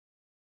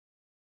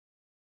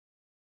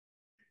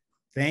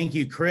Thank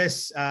you,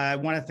 Chris. I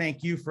want to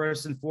thank you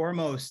first and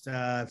foremost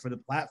for the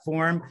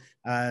platform.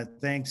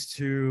 Thanks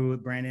to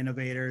Brand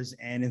Innovators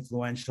and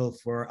Influential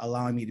for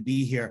allowing me to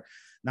be here.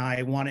 Now,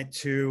 I wanted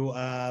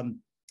to,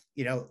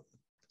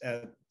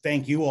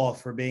 thank you all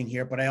for being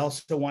here, but I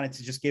also wanted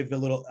to just give a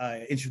little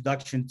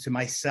introduction to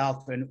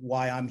myself and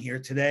why I'm here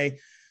today.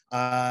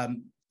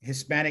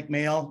 Hispanic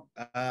male,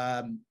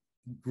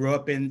 grew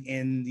up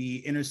in the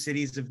inner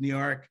cities of New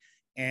York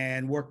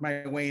and worked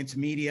my way into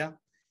media.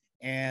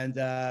 And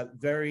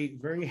very,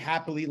 very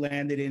happily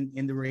landed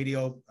in the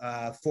radio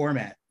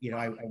format.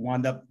 I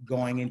wound up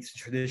going into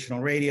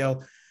traditional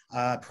radio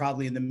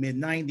probably in the mid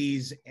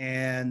 90s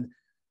and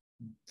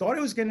thought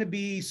it was going to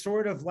be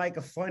sort of like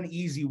a fun,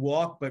 easy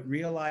walk, but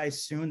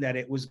realized soon that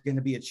it was going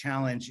to be a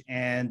challenge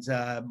and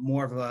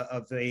more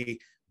of a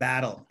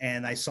battle.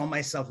 And I saw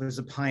myself as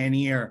a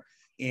pioneer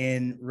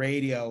in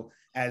radio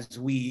as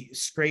we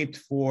scraped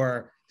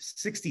for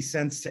 60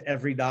 cents to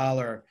every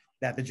dollar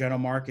that the general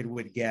market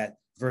would get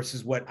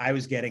versus what I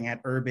was getting at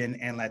urban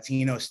and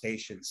Latino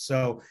stations.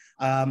 So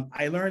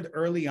I learned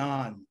early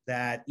on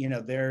that,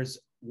 there's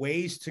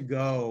ways to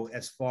go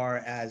as far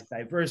as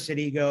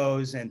diversity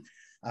goes and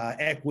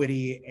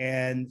equity.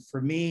 And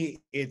for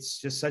me, it's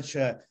just such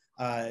a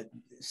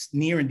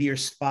near and dear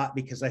spot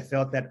because I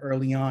felt that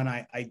early on,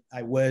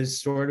 I was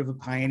sort of a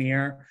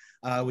pioneer,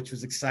 which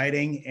was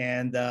exciting.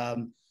 And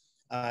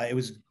it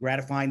was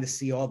gratifying to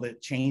see all the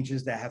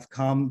changes that have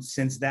come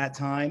since that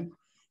time.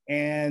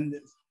 And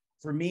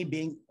for me,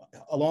 being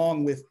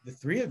along with the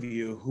three of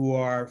you who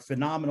are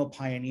phenomenal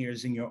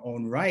pioneers in your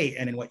own right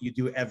and in what you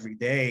do every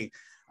day,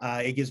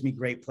 it gives me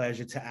great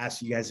pleasure to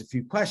ask you guys a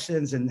few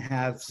questions and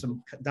have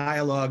some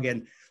dialogue.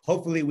 And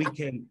hopefully we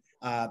can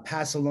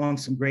pass along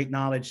some great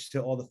knowledge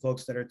to all the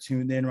folks that are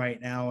tuned in right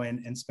now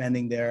and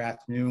spending their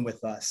afternoon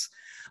with us.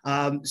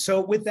 So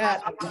with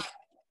that,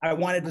 I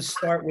wanted to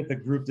start with a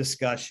group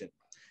discussion.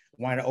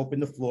 I wanted to open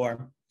the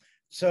floor.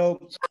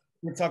 So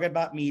we're talking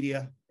about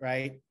media,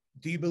 right?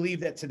 Do you believe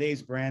that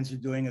today's brands are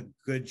doing a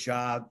good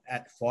job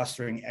at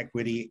fostering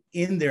equity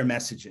in their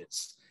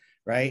messages,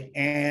 right?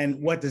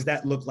 And what does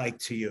that look like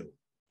to you?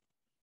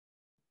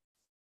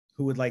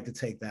 Who would like to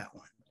take that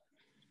one?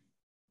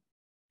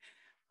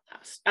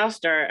 I'll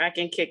start. I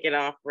can kick it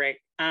off,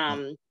 Rick.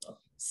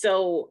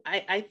 So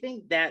I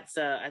think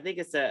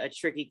it's a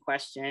tricky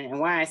question. And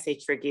why I say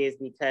tricky is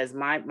because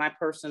my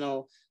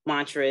personal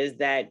mantra is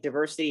that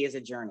diversity is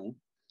a journey,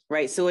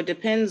 right? So it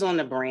depends on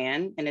the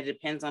brand and it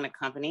depends on the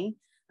company.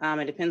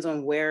 It depends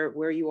on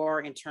where you are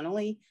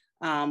internally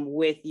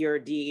with your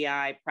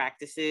DEI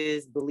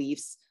practices,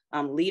 beliefs,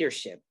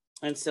 leadership.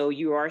 And so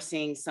you are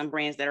seeing some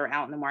brands that are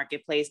out in the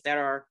marketplace that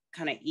are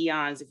kind of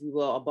eons, if you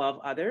will, above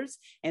others.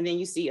 And then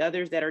you see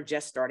others that are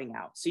just starting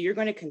out. So you're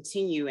going to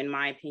continue, in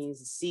my opinion,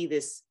 to see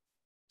this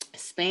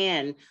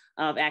span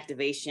of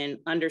activation,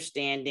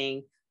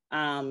 understanding,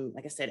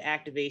 like I said,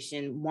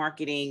 activation,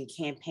 marketing,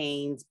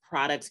 campaigns,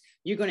 products.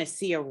 You're going to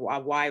see a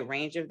wide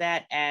range of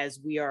that as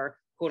we are,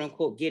 quote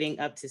unquote, getting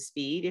up to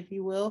speed, if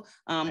you will,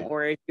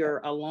 or if you're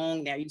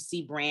along there, you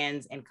see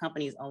brands and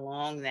companies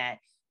along that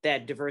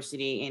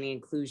diversity and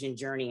inclusion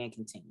journey and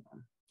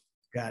continuum.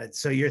 Got it.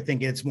 So you're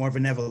thinking it's more of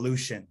an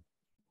evolution?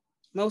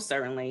 Most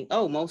certainly.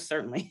 Oh, most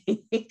certainly.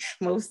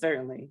 Most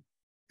certainly.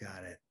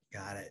 Got it.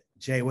 Got it.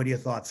 Jay, what are your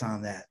thoughts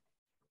on that?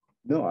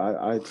 No,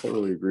 I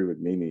totally agree with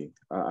Mimi.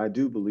 I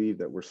do believe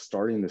that we're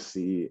starting to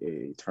see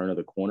a turn of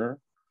the corner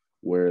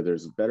where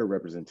there's better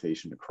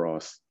representation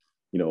across,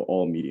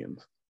 all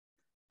mediums.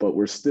 But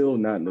we're still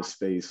not in a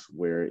space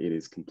where it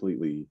is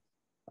completely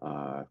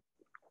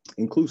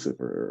inclusive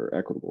or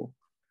equitable.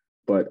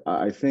 But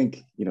I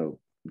think,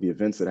 the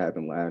events that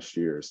happened last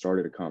year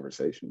started a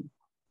conversation,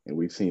 and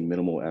we've seen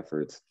minimal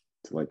efforts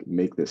to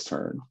make this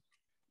turn.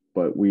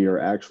 But we are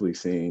actually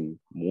seeing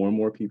more and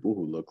more people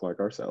who look like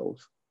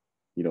ourselves,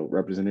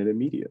 represented in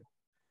media.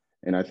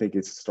 And I think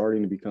it's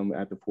starting to become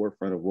at the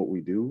forefront of what we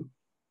do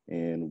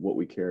and what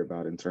we care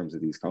about in terms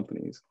of these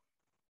companies.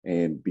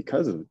 And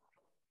because of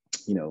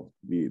the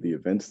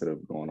events that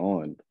have gone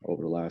on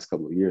over the last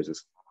couple of years,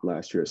 this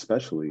last year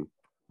especially,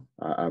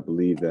 I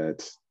believe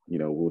that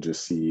we'll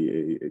just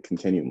see a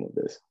continuum of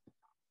this.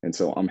 And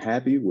so I'm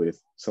happy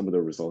with some of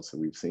the results that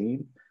we've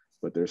seen,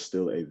 but there's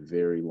still a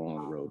very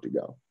long road to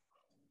go.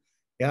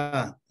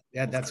 Yeah,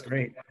 that's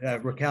great.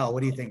 Racquel,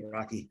 what do you think,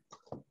 Rocky?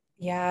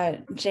 Yeah,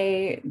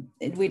 Jay,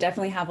 we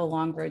definitely have a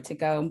long road to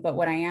go, but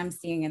what I am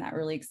seeing, and that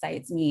really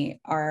excites me,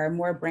 are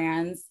more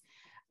brands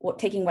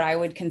taking what I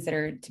would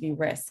consider to be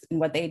risk and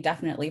what they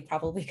definitely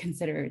probably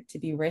consider to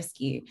be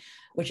risky,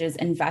 which is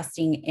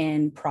investing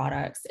in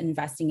products,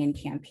 investing in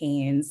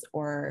campaigns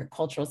or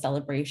cultural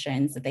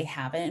celebrations that they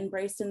haven't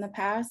embraced in the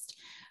past,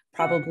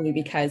 probably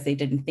because they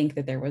didn't think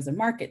that there was a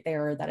market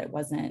there or that it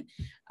wasn't,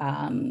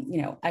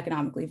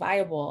 economically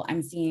viable.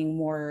 I'm seeing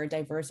more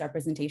diverse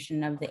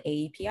representation of the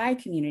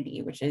AEPI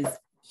community, which is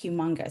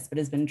humongous, but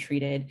has been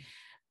treated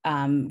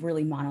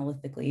really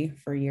monolithically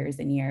for years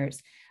and years.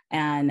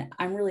 And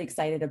I'm really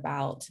excited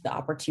about the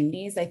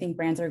opportunities I think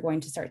brands are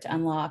going to start to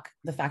unlock,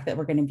 the fact that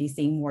we're going to be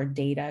seeing more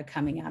data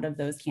coming out of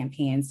those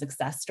campaigns,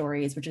 success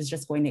stories, which is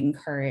just going to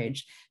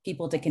encourage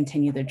people to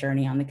continue the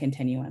journey on the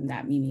continuum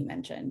that Mimi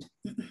mentioned.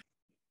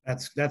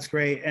 That's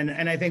great.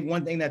 And I think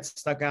one thing that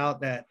stuck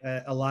out that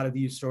a lot of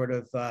you sort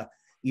of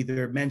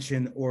either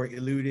mentioned or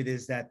alluded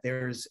is that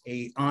there's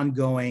a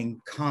ongoing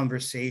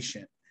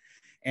conversation.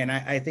 And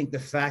I think the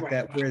fact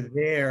that we're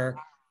there,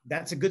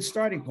 that's a good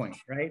starting point,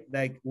 right?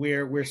 Like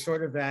we're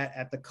sort of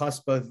at the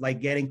cusp of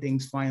like getting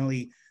things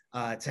finally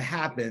to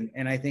happen.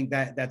 And I think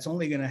that that's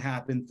only going to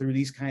happen through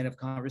these kind of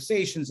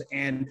conversations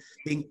and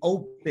being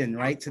open,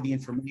 right, to the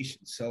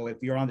information. So if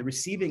you're on the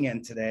receiving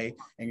end today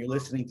and you're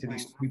listening to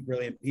these three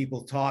brilliant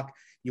people talk,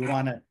 you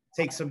want to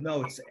take some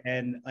notes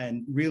and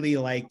really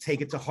like take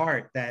it to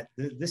heart that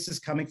this is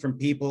coming from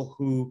people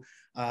who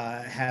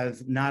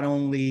have not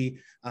only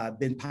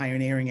been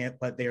pioneering it,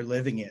 but they're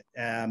living it.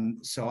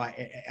 So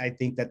I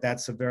think that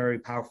that's a very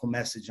powerful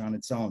message on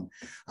its own.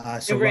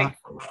 So Rick,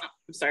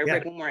 I'm sorry, yeah.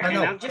 Rick, one more. And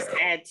I'll just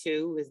add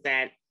too, is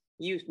that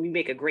we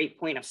make a great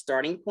point of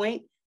starting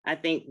point. I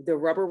think the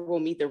rubber will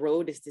meet the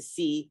road is to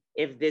see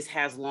if this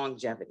has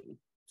longevity,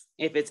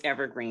 if it's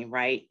evergreen,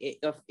 right?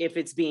 If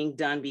it's being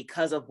done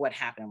because of what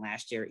happened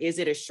last year. Is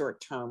it a short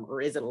term or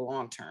is it a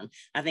long term?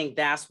 I think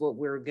that's what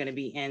we're going to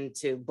be in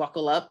to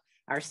buckle up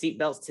our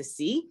seatbelts to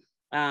see.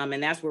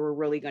 And that's where we're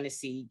really going to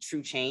see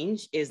true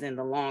change is in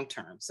the long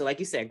term. So like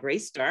you said,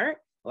 great start,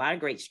 a lot of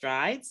great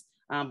strides,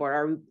 but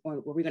are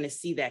we going to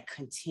see that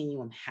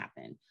continuum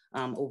happen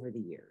over the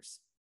years?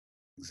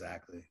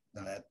 Exactly.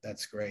 No,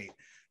 that's great.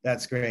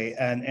 That's great.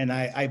 And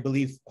I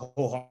believe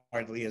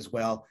wholeheartedly as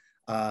well.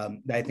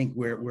 I think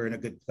we're in a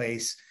good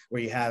place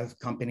where you have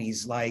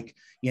companies like,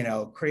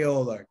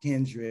 Crayola,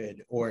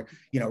 Kindred, or,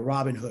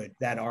 Robinhood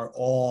that are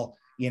all,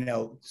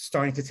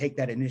 starting to take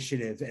that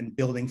initiative and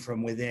building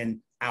from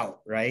within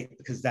out, right?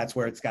 Because that's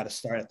where it's got to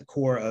start at the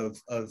core of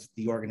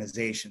the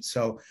organization.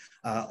 So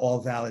all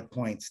valid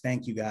points.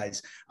 Thank you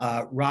guys.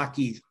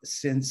 Rocky,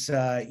 since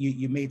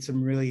you made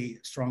some really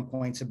strong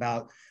points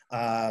about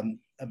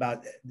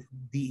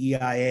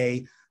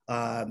DEIA,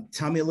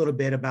 tell me a little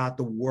bit about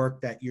the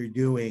work that you're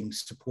doing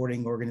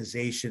supporting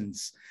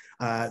organizations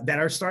that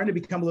are starting to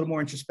become a little more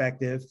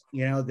introspective.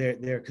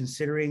 They're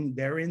considering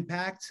their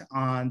impact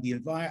on the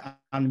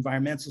on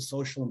environmental,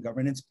 social, and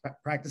governance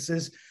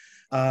practices.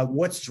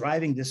 What's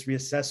driving this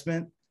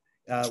reassessment?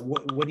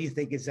 What do you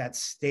think is at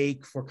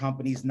stake for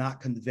companies not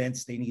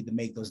convinced they need to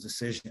make those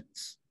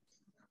decisions?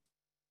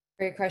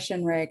 Great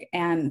question, Rick.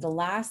 And the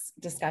last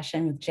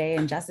discussion with Jay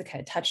and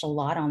Jessica touched a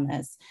lot on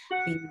this.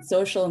 The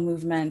social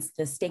movements,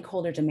 the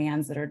stakeholder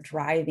demands that are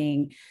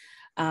driving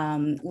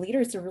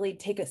leaders to really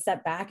take a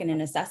step back in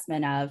an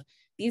assessment of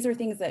these are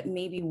things that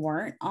maybe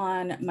weren't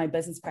on my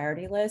business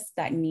priority list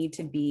that need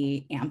to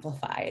be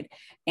amplified.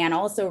 And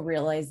also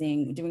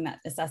realizing, doing that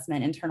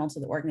assessment internal to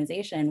the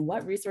organization,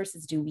 what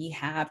resources do we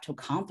have to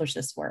accomplish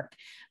this work?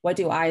 What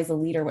do I as a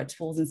leader, what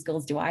tools and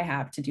skills do I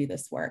have to do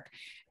this work?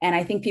 And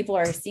I think people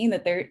are seeing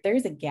that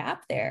there's a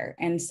gap there.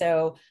 And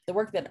so the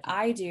work that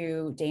I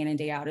do day in and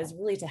day out is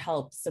really to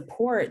help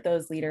support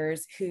those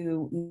leaders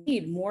who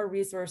need more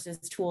resources,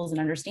 tools, and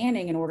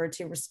understanding in order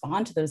to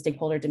respond to those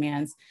stakeholder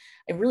demands.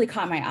 It really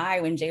caught my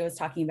eye when Jay was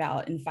talking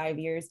about in 5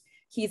 years,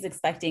 he's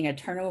expecting a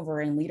turnover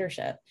in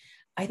leadership.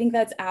 I think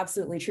that's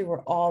absolutely true.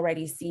 We're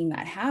already seeing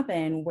that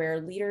happen where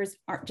leaders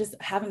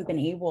haven't been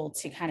able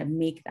to kind of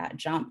make that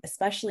jump,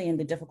 especially in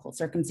the difficult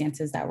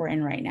circumstances that we're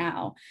in right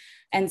now.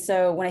 And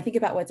so when I think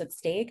about what's at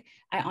stake,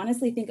 I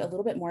honestly think a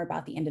little bit more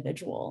about the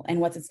individual and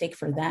what's at stake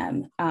for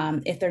them.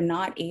 If they're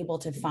not able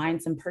to find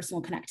some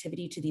personal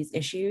connectivity to these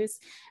issues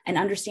and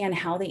understand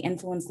how they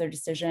influence their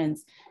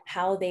decisions,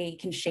 how they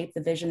can shape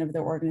the vision of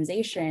their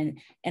organization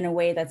in a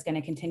way that's going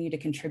to continue to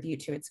contribute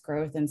to its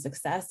growth and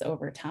success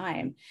over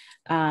time.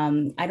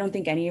 I don't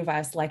think any of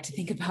us like to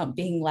think about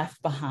being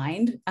left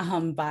behind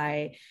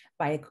by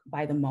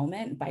the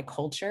moment, by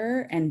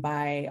culture, and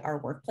by our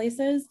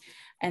workplaces.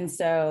 And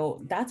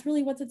so that's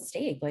really what's at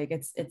stake. Like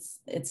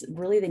it's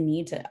really the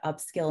need to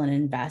upskill and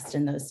invest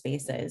in those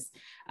spaces,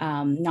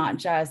 not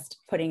just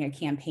putting a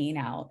campaign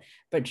out,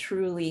 but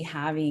truly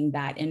having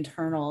that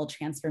internal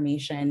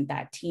transformation,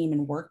 that team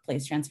and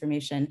workplace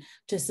transformation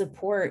to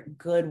support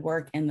good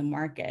work in the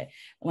market.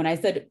 When I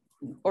said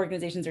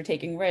organizations are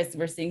taking risks,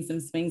 we're seeing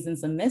some swings and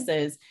some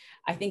misses,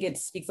 I think it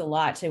speaks a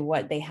lot to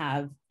what they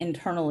have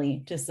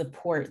internally to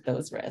support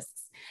those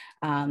risks.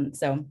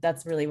 So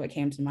that's really what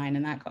came to mind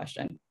in that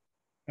question.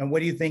 And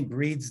what do you think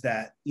breeds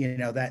that,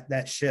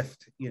 that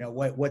shift,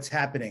 what's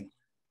happening?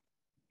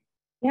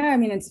 Yeah, I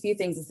mean, it's a few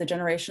things. It's the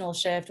generational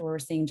shift where we're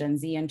seeing Gen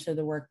Z enter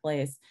the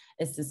workplace.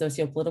 It's the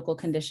sociopolitical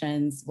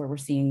conditions where we're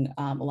seeing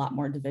a lot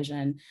more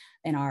division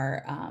in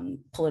our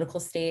political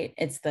state.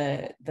 It's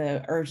the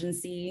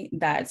urgency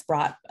that's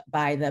brought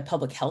by the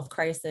public health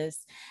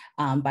crisis,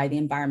 by the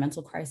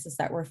environmental crisis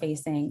that we're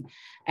facing.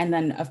 And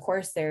then, of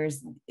course,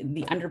 there's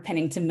the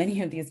underpinning to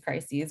many of these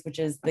crises, which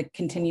is the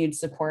continued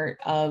support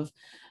of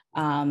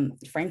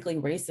frankly,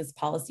 racist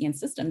policy and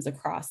systems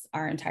across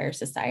our entire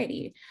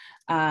society.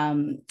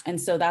 And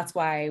so that's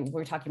why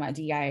we're talking about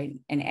DEI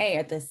and A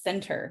at the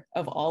center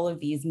of all of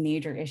these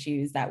major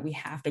issues that we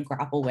have to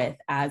grapple with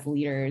as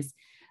leaders,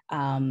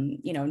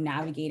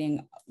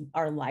 navigating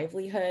our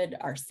livelihood,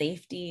 our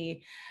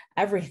safety,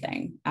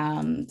 everything.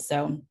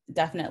 So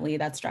definitely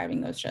that's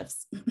driving those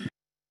shifts.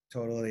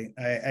 Totally.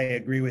 I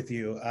agree with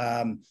you.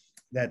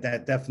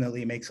 That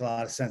definitely makes a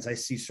lot of sense. I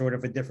see sort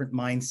of a different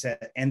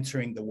mindset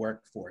entering the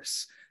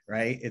workforce,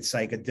 right? It's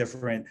like a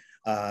different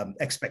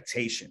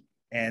expectation.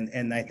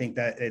 And I think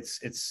that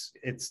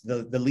it's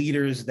the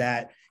leaders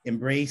that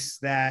embrace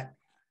that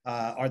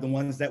are the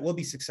ones that will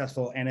be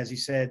successful. And as you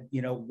said,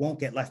 won't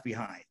get left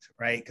behind,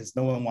 right? Because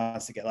no one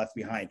wants to get left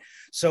behind.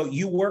 So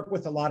you work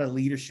with a lot of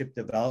leadership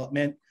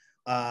development.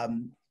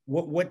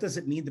 What does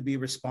it mean to be a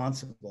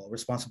responsible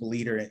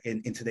leader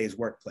in today's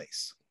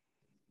workplace?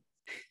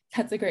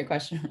 That's a great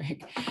question,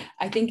 Rick.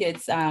 I think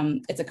it's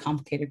a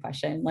complicated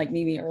question. Like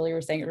Mimi earlier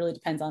was saying, it really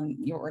depends on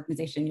your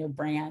organization, your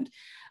brand.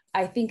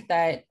 I think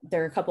that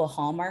there are a couple of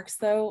hallmarks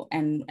though,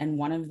 and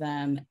one of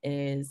them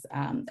is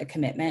a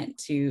commitment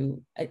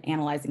to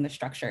analyzing the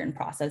structure and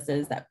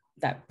processes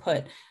that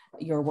put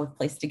your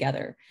workplace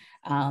together,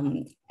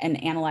 and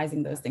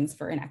analyzing those things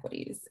for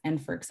inequities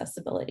and for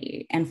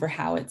accessibility and for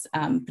how it's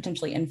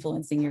potentially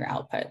influencing your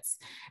outputs.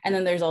 And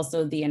then there's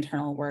also the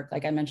internal work,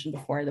 like I mentioned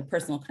before, the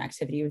personal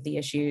connectivity with the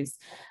issues,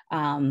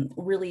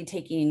 really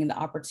taking the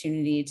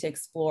opportunity to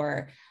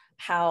explore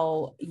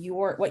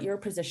what your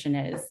position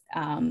is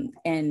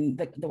in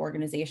the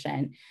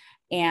organization.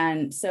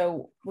 And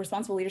so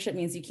responsible leadership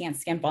means you can't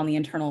skimp on the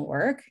internal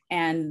work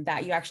and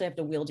that you actually have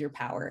to wield your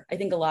power. I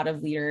think a lot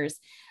of leaders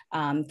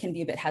can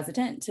be a bit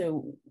hesitant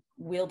to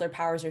wield their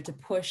powers or to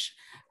push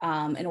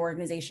an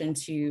organization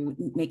to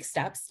make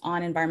steps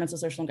on environmental,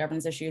 social, and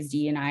governance issues,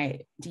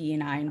 DE&I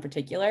in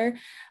particular.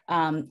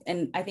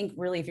 And I think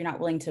really, if you're not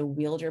willing to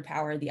wield your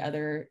power, the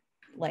other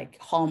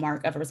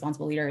hallmark of a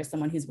responsible leader is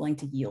someone who's willing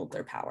to yield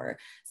their power.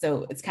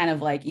 So it's kind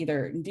of like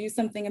either do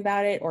something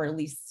about it or at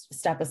least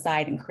step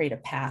aside and create a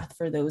path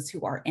for those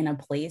who are in a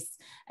place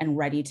and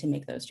ready to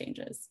make those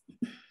changes.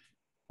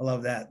 I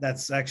love that.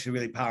 That's actually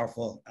really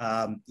powerful.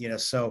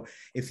 So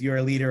if you're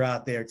a leader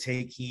out there,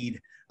 take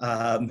heed,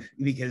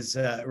 because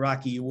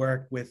Rocky, you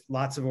work with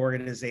lots of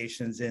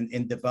organizations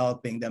in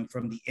developing them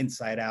from the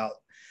inside out,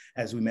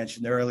 as we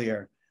mentioned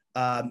earlier.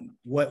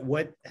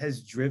 What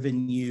has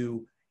driven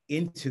you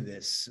into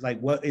this?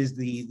 Like, what is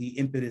the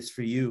impetus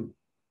for you?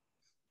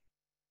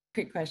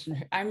 Great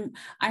question. I'm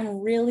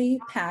really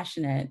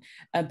passionate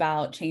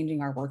about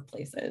changing our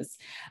workplaces.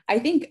 I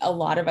think a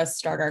lot of us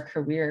start our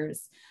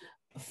careers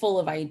full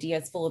of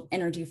ideas, full of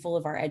energy, full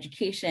of our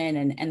education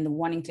and the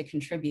wanting to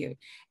contribute.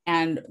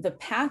 And the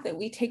path that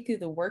we take through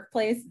the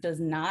workplace does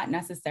not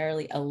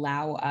necessarily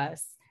allow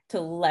us to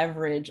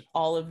leverage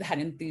all of that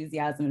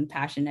enthusiasm and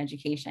passion and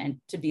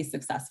education to be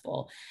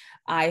successful.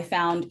 I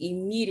found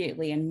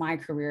immediately in my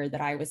career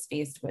that I was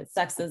faced with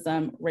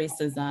sexism,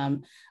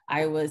 racism,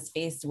 I was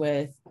faced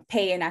with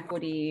pay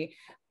inequity,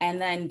 and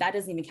then that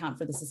doesn't even count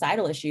for the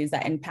societal issues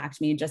that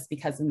impact me just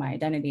because of my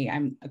identity.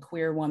 I'm a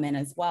queer woman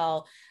as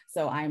well.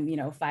 So I'm,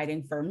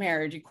 fighting for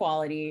marriage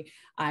equality.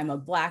 I'm a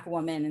Black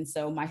woman. And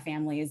so my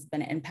family has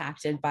been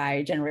impacted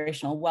by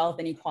generational wealth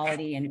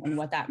inequality and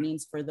what that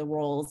means for the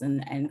roles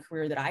and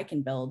career that I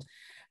can build.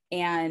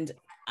 And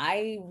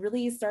I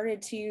really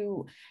started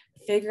to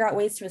figure out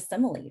ways to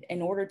assimilate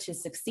in order to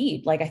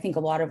succeed. Like I think a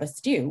lot of us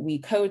do. We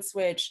code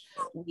switch,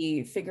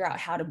 we figure out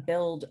how to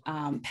build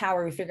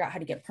power, we figure out how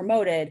to get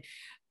promoted.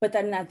 But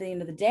then at the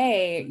end of the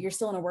day, you're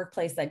still in a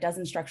workplace that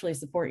doesn't structurally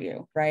support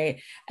you, right?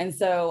 And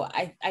so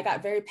I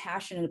got very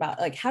passionate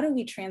about how do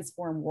we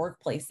transform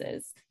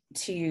workplaces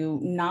to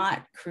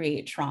not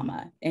create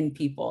trauma in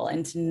people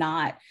and to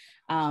not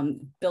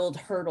build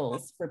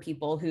hurdles for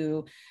people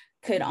who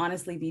could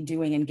honestly be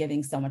doing and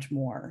giving so much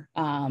more,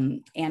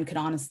 and could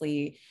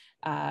honestly,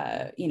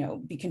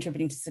 be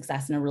contributing to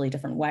success in a really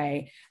different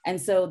way.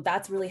 And so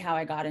that's really how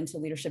I got into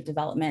leadership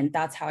development.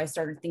 That's how I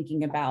started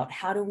thinking about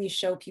how do we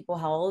show people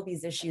how all of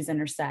these issues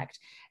intersect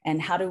and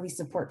how do we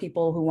support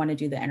people who want to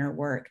do the inner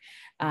work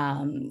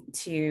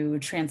to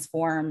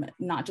transform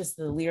not just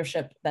the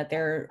leadership that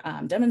they're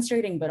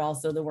demonstrating, but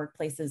also the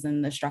workplaces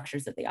and the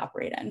structures that they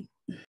operate in.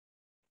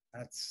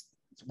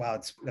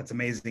 That's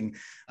amazing.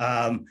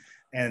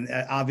 And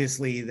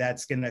obviously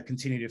that's going to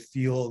continue to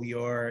fuel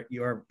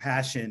your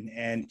passion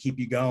and keep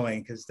you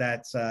going, because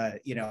that's,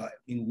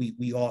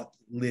 we all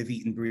live,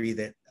 eat, and breathe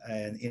it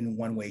in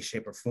one way,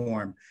 shape, or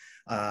form,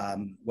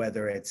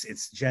 whether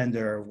it's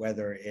gender,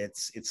 whether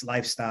it's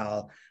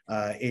lifestyle,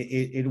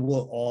 it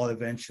will all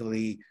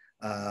eventually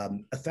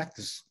affect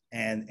us.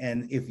 And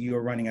if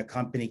you're running a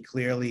company,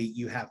 clearly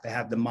you have to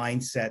have the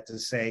mindset to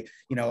say,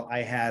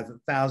 I have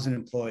 1,000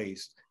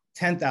 employees,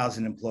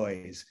 10,000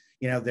 employees.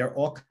 They're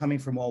all coming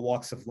from all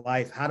walks of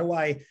life. How do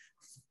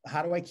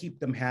I keep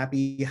them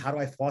happy? How do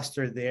I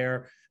foster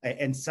their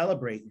and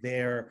celebrate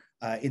their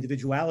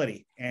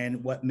individuality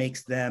and what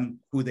makes them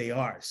who they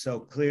are?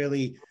 So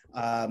clearly,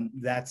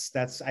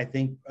 that's I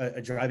think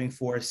a driving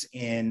force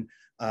in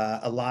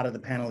a lot of the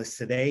panelists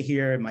today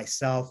here, and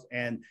myself.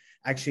 And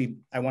actually,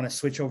 I want to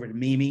switch over to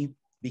Mimi,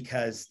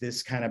 because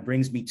this kind of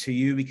brings me to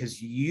you,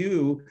 because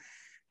you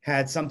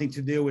had something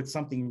to do with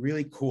something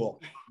really cool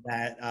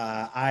that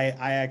I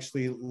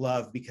actually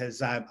love,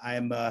 because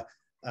I'm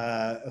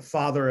a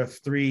father of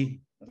 3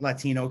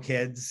 Latino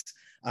kids,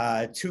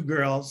 2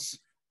 girls,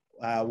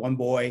 1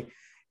 boy.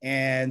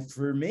 And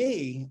for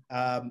me,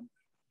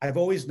 I've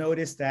always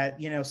noticed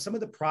that, you know, some of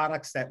the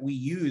products that we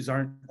use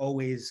aren't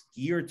always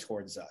geared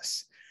towards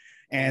us.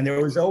 And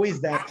there was always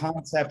that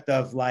concept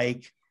of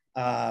like,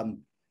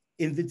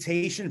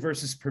 invitation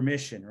versus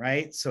permission,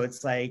 right? So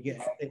it's like,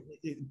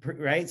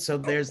 right? So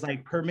there's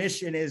like,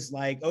 permission is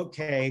like,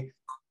 okay,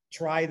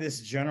 try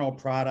this general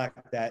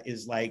product that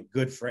is like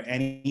good for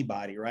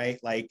anybody, right?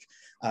 Like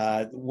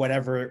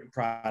whatever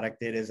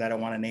product it is, I don't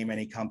want to name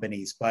any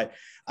companies, but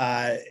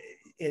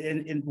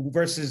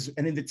versus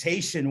an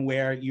invitation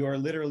where you're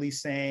literally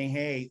saying,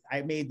 hey,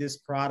 I made this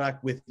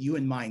product with you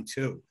in mind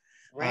too.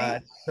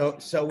 Right.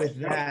 So with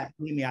that,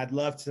 Mimi, I'd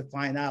love to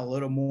find out a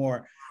little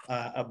more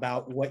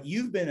about what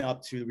you've been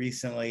up to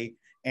recently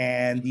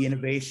and the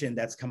innovation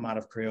that's come out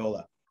of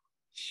Crayola.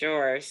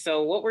 Sure.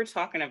 So what we're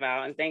talking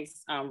about, and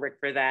thanks, Rick,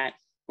 for that.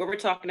 What we're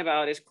talking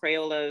about is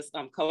Crayola's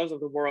Colors of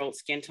the World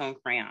skin tone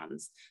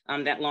crayons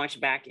that launched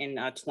back in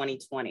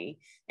 2020.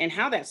 And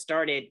how that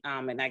started,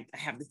 and I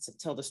have to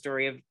tell the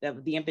story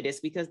of the impetus,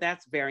 because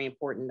that's very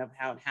important of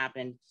how it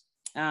happened,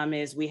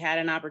 is we had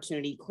an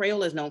opportunity.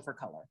 Crayola is known for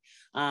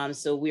color.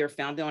 So we are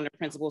founded on the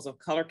principles of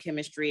color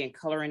chemistry and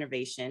color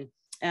innovation.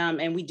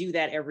 And we do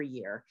that every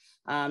year.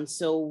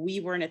 So we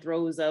were in the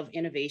throes of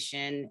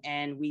innovation,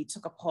 and we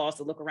took a pause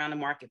to look around the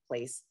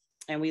marketplace,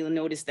 and we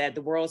noticed that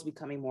the world is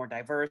becoming more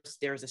diverse.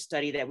 There's a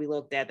study that we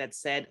looked at that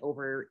said,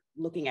 over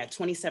looking at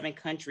 27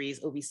 countries,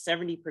 over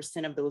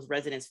 70% of those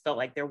residents felt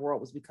like their world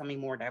was becoming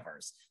more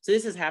diverse. So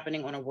this is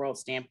happening on a world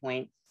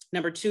standpoint.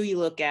 Number 2, you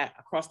look at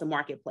across the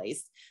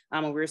marketplace,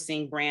 and we're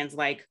seeing brands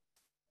like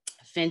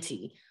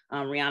Fenty.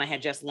 Rihanna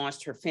had just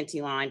launched her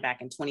Fenty line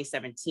back in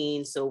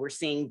 2017. So we're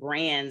seeing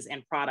brands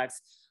and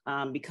products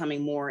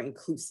becoming more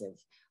inclusive,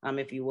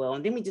 if you will.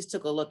 And then we just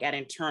took a look at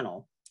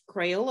internal.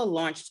 Crayola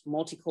launched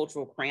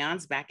multicultural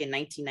crayons back in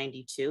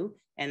 1992,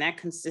 and that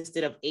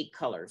consisted of 8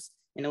 colors.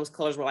 And those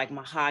colors were like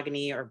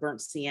mahogany or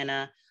burnt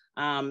sienna.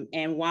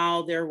 And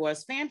while there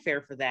was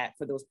fanfare for that,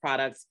 for those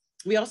products,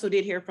 we also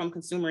did hear from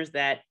consumers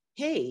that,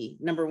 hey,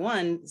 number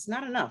 1, it's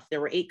not enough. There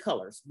were 8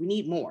 colors. We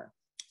need more.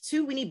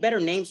 2, we need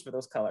better names for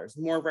those colors,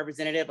 more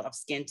representative of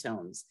skin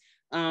tones.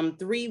 3,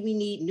 we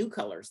need new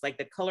colors, like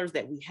the colors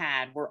that we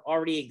had were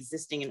already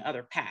existing in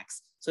other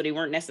packs. So they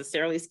weren't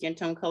necessarily skin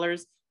tone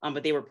colors,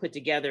 but they were put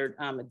together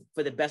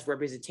for the best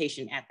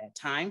representation at that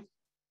time.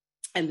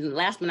 And then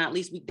last but not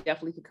least, we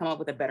definitely could come up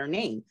with a better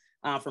name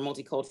for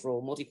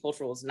multicultural.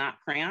 Multicultural is not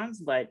crayons,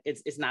 but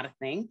it's not a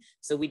thing.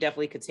 So we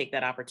definitely could take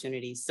that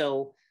opportunity.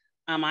 So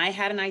I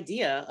had an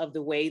idea of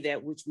the way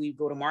that which we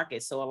go to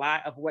market. So a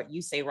lot of what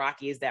you say,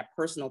 Rocky, is that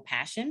personal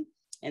passion.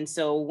 And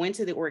so went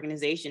to the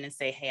organization and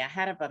say, hey, I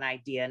had an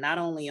idea, not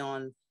only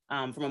on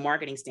from a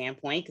marketing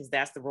standpoint, because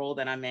that's the role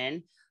that I'm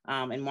in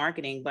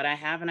marketing, but I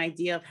have an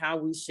idea of how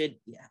we should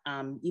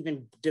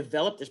even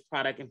develop this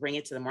product and bring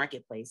it to the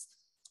marketplace.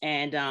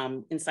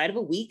 And inside of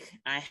a week,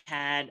 I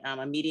had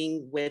a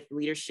meeting with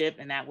leadership,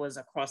 and that was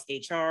across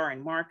HR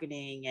and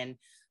marketing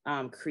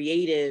and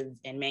creative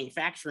and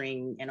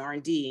manufacturing and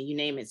R&D and you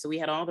name it. So we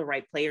had all the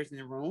right players in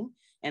the room.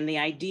 And the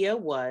idea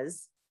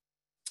was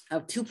a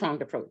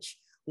 2-pronged approach.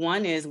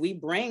 One is we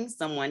bring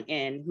someone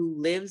in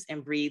who lives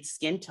and breathes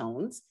skin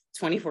tones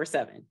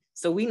 24/7.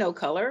 So we know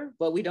color,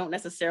 but we don't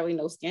necessarily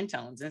know skin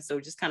tones. And so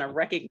just kind of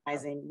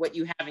recognizing what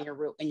you have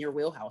in your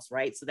wheelhouse,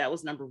 right? So that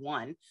was number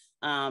 1.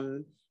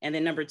 And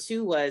then number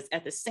 2 was,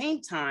 at the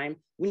same time,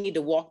 we need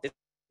to walk the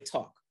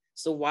talk.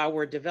 So while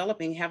we're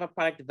have a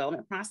product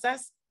development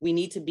process, we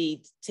need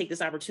to take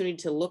this opportunity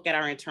to look at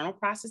our internal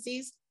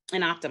processes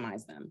and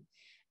optimize them.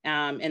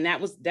 And that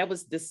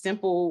was the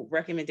simple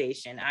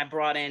recommendation. I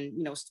brought in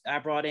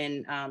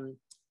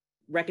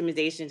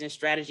recommendations and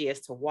strategy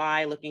as to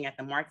why, looking at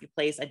the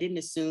marketplace. I didn't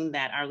assume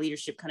that our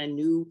leadership kind of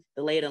knew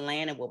the lay of the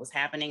land and what was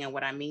happening. And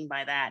what I mean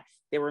by that,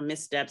 there were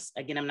missteps.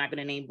 Again, I'm not going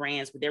to name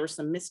brands, but there were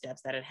some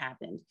missteps that had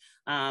happened.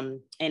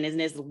 And in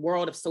this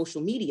world of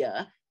social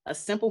media, a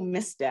simple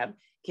misstep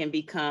can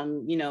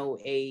become,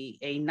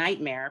 a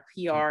nightmare,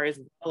 PR as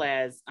well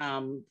as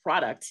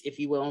product, if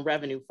you will, and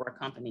revenue for a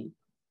company.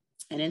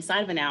 And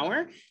inside of an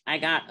hour, I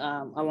got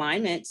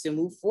alignment to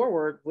move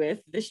forward with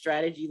the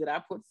strategy that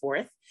I put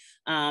forth.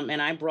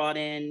 And I brought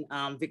in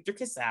Victor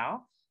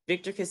Casal.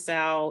 Victor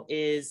Casal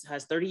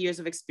has 30 years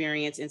of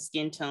experience in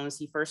skin tones.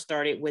 He first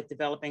started with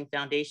developing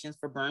foundations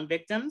for burn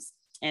victims.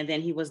 And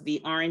then he was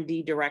the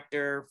R&D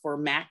director for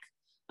MAC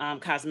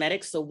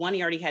Cosmetics. So 1,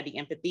 he already had the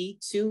empathy.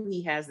 2,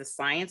 he has the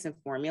science and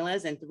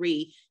formulas. And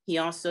 3, he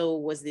also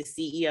was the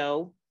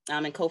CEO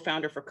and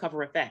co-founder for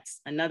Cover FX,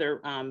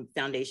 another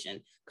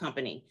foundation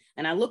company.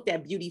 And I looked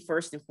at beauty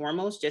first and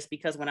foremost, just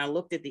because when I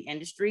looked at the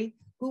industry,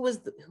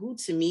 who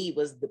to me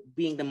was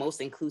being the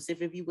most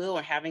inclusive, if you will,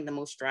 or having the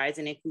most strides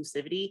in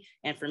inclusivity.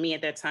 And for me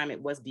at that time,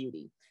 it was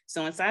beauty.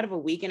 So inside of a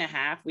week and a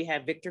half, we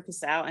had Victor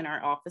Casal in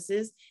our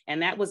offices,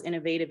 and that was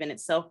innovative in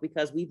itself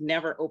because we've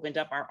never opened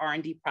up our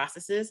R&D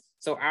processes.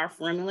 So our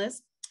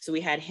formulas. So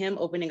we had him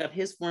opening up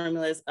his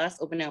formulas, us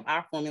opening up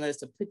our formulas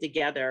to put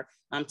together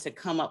to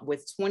come up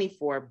with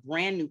 24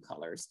 brand new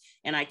colors.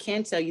 And I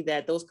can tell you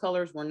that those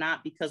colors were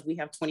not because we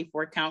have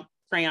 24 count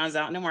crayons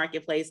out in the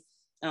marketplace.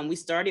 We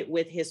started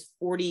with his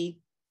 40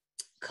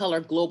 color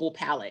global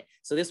palette.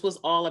 So this was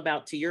all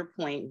about, to your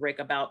point, Rick,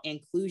 about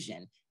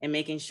inclusion and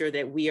making sure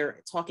that we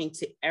are talking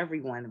to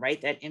everyone, right?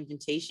 That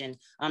invitation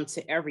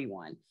to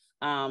everyone.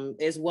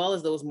 As well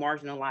as those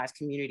marginalized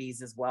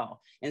communities as well.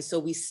 And so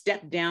we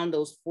stepped down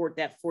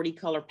that 40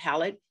 color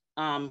palette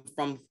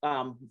from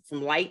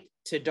light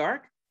to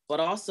dark,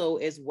 but also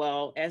as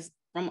well as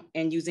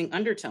using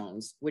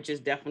undertones, which is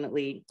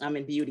definitely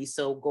in beauty.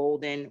 So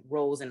golden,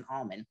 rose, and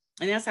almond.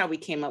 And that's how we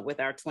came up with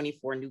our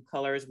 24 new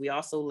colors. We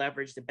also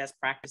leveraged the best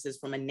practices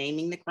from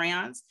naming the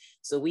crayons.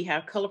 So we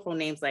have colorful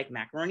names like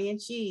Macaroni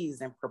and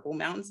Cheese and Purple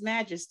Mountain's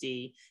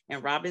Majesty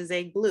and Robin's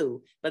Egg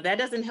Blue. But that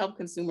doesn't help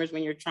consumers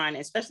when you're trying,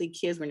 especially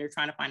kids, when you're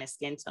trying to find a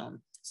skin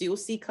tone. So you'll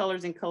see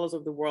colors in Colors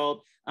of the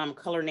World,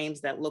 color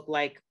names that look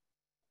like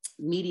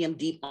medium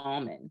deep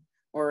almond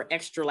or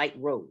extra light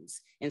rose.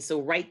 And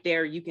so right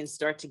there, you can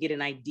start to get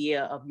an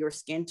idea of your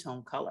skin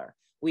tone color.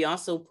 We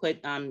also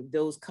put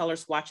those color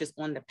swatches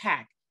on the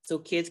pack, so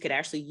kids could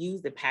actually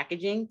use the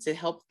packaging to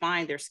help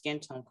find their skin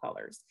tone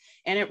colors.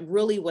 And it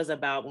really was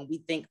about, when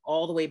we think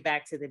all the way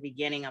back to the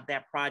beginning of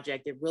that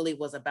project, it really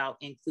was about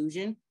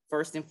inclusion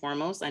first and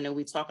foremost. I know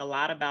we talk a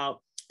lot about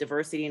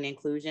diversity and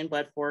inclusion,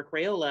 but for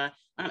Crayola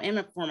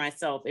and for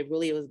myself, it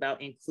really was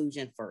about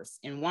inclusion first.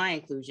 And why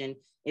inclusion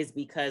is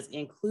because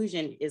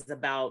inclusion is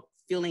about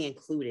feeling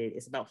included.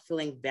 It's about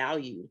feeling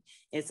valued.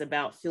 It's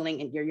about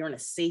feeling you're in a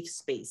safe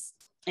space.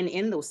 And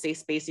in those safe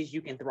spaces,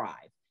 you can thrive.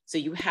 So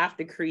you have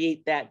to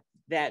create that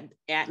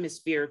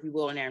atmosphere, if you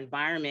will, in our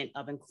environment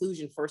of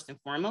inclusion first and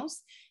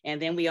foremost.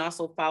 And then we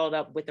also followed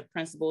up with the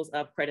principles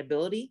of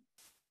credibility,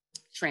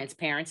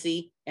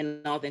 transparency,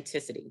 and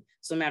authenticity.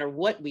 So no matter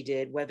what we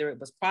did, whether it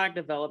was product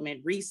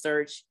development,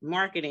 research,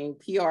 marketing,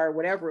 PR,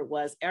 whatever it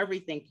was,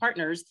 everything,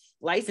 partners,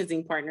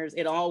 licensing partners,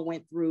 it all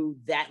went through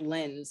that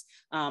lens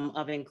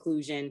of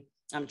inclusion,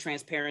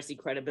 transparency,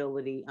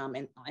 credibility,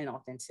 and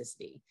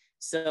authenticity.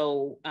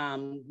 So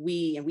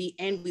we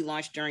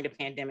launched during the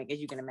pandemic, as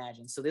you can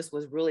imagine. So this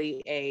was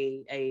really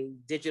a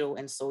digital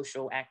and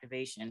social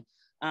activation.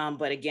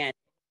 But again,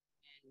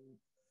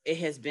 it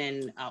has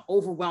been an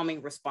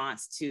overwhelming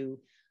response to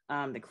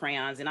the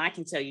crayons. And I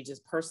can tell you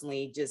just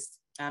personally,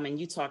 and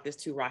you talked this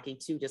to Rocky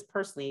too, just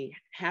personally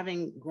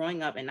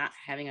growing up and not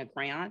having a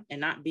crayon and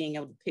not being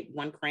able to pick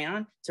one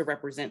crayon to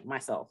represent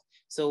myself.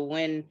 So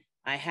when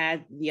I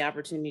had the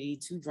opportunity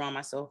to draw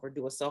myself or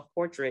do a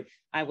self-portrait,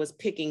 I was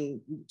picking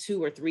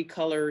 2 or 3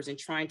 colors and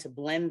trying to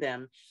blend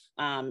them.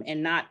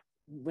 And not,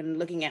 when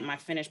looking at my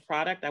finished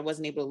product, I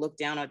wasn't able to look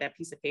down on that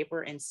piece of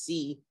paper and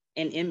see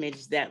an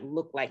image that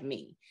looked like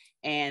me.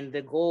 And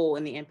the goal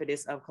and the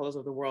impetus of Colors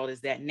of the World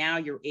is that now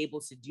you're able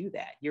to do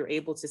that. You're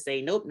able to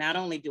say, nope, not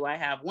only do I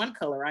have one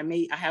color, I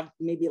have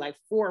maybe like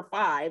 4 or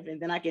 5,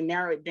 and then I can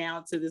narrow it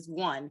down to this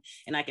one.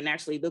 And I can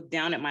actually look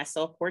down at my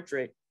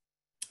self-portrait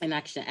and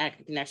I can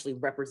actually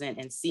represent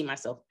and see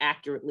myself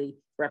accurately.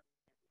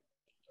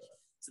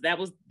 So that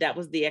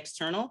was the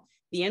external.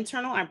 The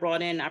internal, I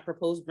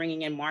proposed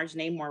bringing in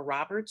Marjane Moore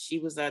Roberts. She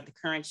was the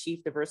current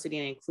Chief Diversity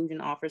and Inclusion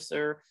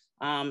Officer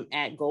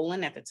at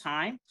Golan at the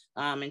time.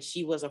 And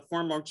she was a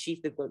former Chief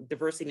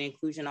Diversity and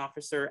Inclusion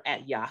Officer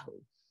at Yahoo.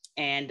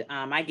 And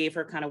I gave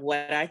her kind of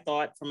what I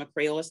thought from a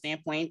Crayola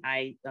standpoint.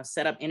 I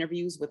set up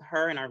interviews with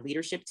her and our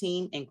leadership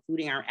team,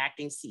 including our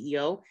acting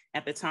CEO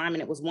at the time.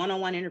 And it was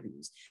one-on-one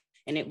interviews.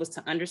 And it was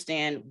to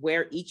understand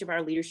where each of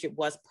our leadership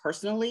was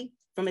personally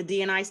from a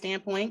D&I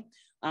standpoint,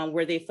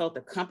 where they felt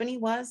the company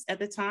was at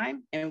the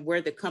time and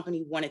where the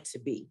company wanted to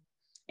be.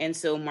 And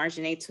so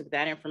Marjane took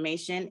that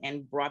information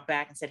and brought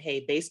back and said,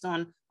 hey, based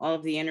on all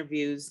of the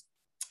interviews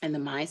and the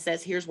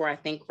mindsets, here's where I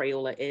think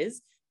Crayola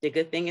is. The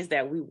good thing is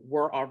that we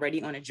were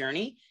already on a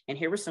journey. And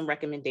here were some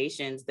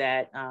recommendations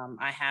that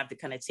I have to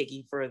kind of take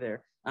you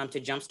further to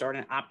jumpstart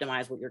and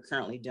optimize what you're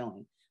currently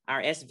doing.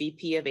 Our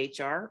SVP of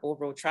HR,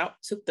 Orville Trout,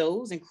 took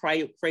those and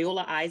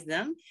Crayola-ized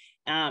them.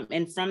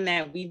 And from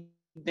that, we've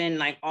been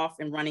like off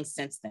and running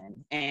since then.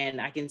 And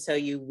I can tell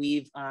you,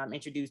 we've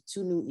introduced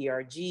 2 new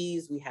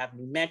ERGs. We have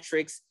new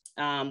metrics.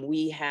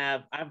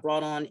 I've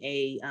brought on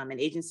an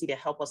agency to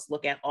help us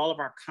look at all of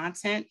our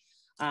content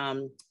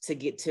to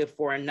get to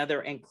for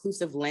another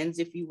inclusive lens,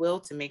 if you will,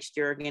 to make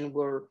sure, again,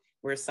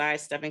 we're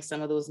sidestepping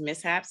some of those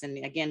mishaps.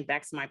 And again,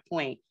 back to my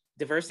point,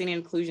 diversity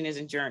and inclusion is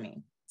a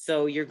journey.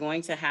 So you're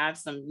going to have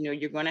some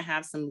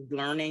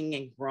learning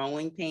and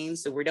growing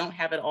pains. So we don't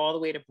have it all the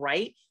way to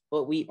bright,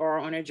 but we are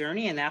on a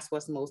journey, and that's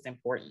what's most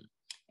important.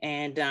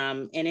 And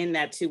in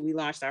that too, we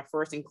launched our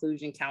first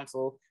inclusion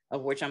council,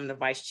 of which I'm the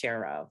vice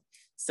chair of.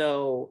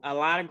 So a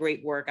lot of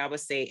great work, I would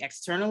say,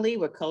 externally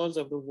with Colors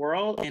of the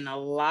World, and a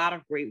lot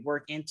of great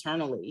work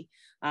internally,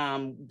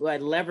 but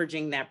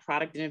leveraging that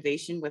product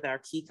innovation with our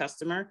key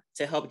customer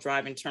to help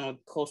drive internal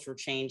cultural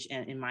change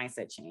and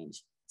mindset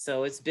change.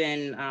 So it's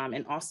been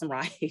an awesome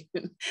ride.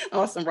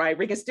 Awesome ride.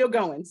 Rick, it's still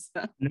going.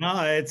 So.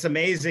 No, it's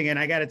amazing. And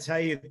I got to tell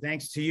you,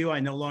 thanks to you, I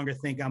no longer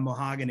think I'm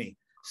mahogany.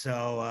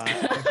 So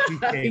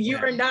you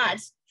are not.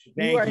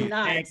 Thank you are you.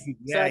 not. Thank you.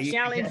 So Yeah, I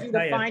challenge you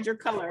to find your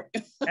color.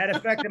 That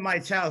affected my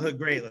childhood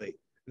greatly.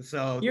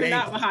 So you're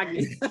not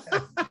mahogany.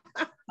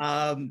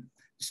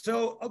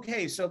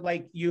 Okay, so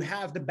like you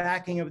have the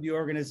backing of the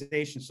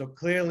organization. So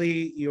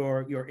clearly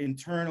your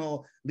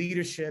internal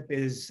leadership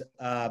is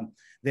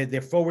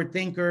they're forward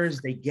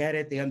thinkers, they get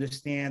it, they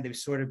understand, they've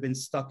sort of been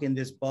stuck in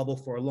this bubble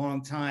for a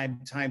long time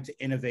to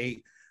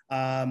innovate.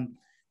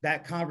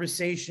 That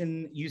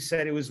conversation, you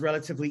said it was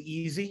relatively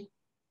easy,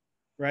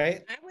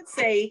 right? I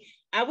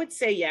would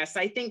say yes.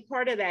 I think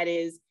part of that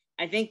is,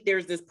 I think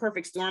there's this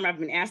perfect storm. I've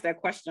been asked that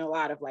question a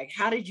lot of like,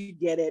 how did you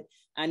get it?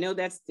 I know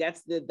that's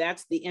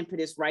the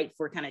impetus, right,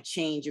 for kind of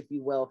change, if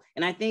you will.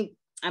 And I think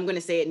I'm going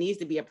to say it needs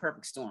to be a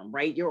perfect storm,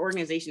 right? Your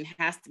organization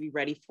has to be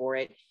ready for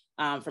it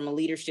from a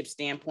leadership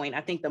standpoint.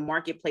 I think the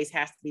marketplace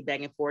has to be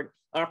begging for it.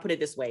 Or I'll put it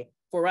this way.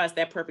 For us,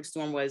 that perfect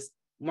storm was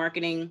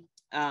marketing.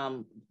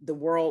 The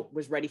world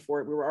was ready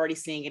for it. We were already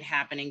seeing it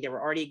happening. There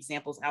were already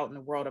examples out in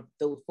the world of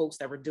those folks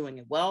that were doing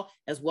it well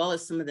as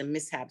some of the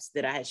mishaps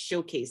that I had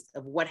showcased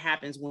of what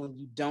happens when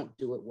you don't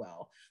do it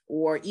well,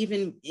 or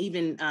even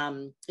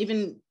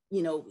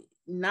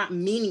not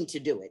meaning to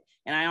do it.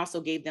 And I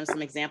also gave them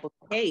some examples.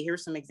 Hey,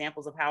 here's some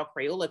examples of how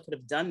Crayola could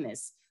have done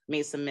this,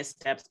 made some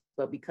missteps,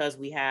 but because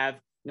we have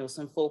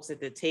some folks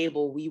at the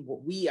table,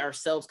 we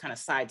ourselves kind of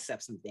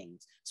sidestep some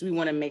things. So we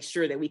want to make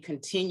sure that we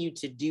continue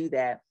to do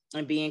that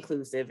and be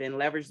inclusive and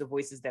leverage the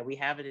voices that we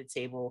have at the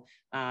table,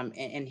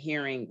 and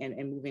hearing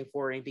and moving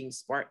forward and being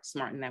smart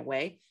in that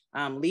way.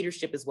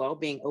 Leadership as well,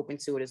 being open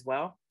to it as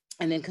well.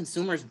 And then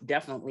consumers,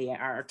 definitely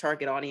our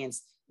target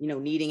audience,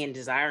 needing and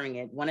desiring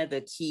it. One of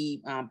the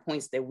key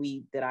points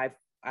that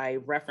I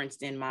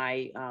referenced in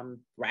my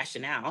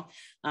rationale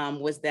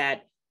was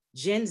that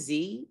Gen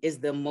Z is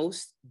the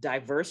most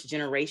diverse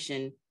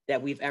generation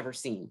that we've ever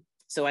seen.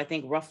 So I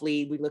think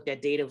roughly we looked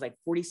at data of like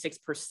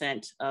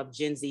 46% of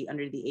Gen Z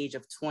under the age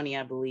of 20,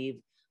 I believe,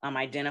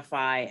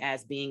 identify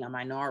as being a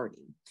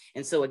minority.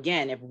 And so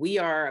again, if we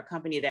are a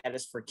company that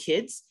is for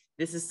kids,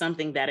 this is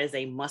something that is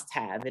a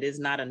must-have. It is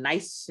not a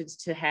nice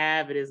to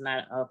have. It is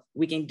not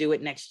we can do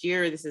it next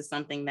year. This is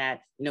something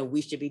that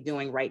we should be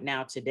doing right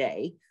now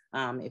today,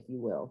 if you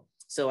will.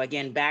 So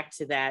again, back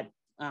to that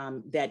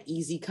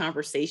easy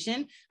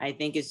conversation, I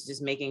think it's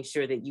just making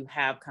sure that you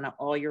have kind of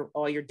all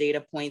your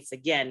data points.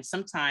 Again,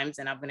 sometimes,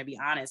 and I'm going to be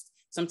honest,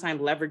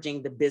 sometimes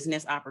leveraging the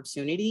business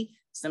opportunity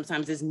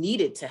sometimes is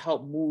needed to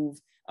help move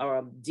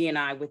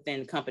D&I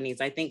within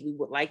companies. I think we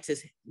would like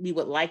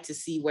to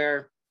see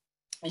where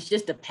it's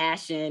just a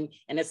passion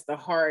and it's the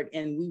heart,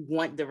 and we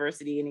want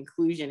diversity and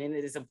inclusion, and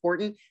it is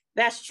important.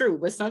 That's true,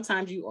 but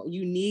sometimes you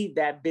need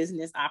that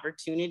business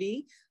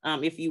opportunity,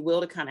 if you will,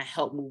 to kind of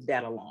help move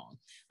that along.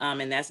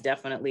 And this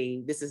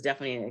is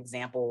definitely an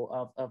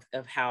example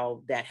of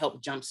how that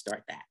helped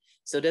jumpstart that.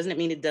 So doesn't it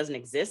mean it doesn't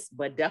exist,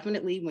 but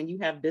definitely when you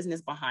have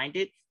business behind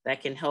it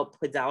that can help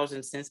put dollars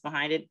and cents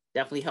behind it,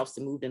 definitely helps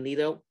to move the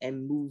needle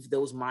and move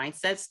those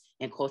mindsets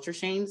and culture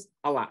changes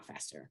a lot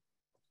faster.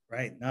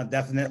 Right. No,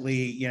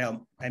 definitely.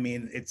 I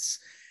mean,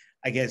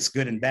 I guess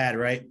good and bad,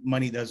 right?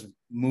 Money does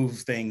move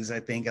things, I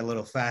think, a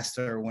little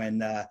faster when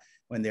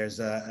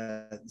there's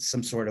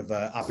some sort of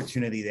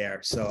opportunity there.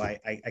 So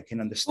I can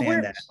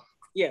understand that.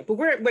 Yeah, but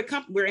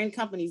we're in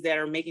companies that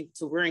are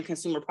we're in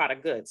consumer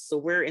product goods. So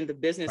we're in the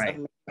business of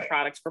making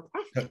products for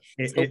profit.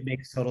 It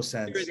makes total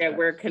sense. That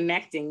we're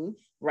connecting,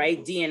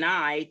 right,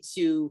 D&I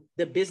to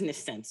the business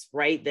sense,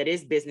 right? That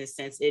is business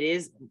sense.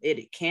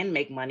 It can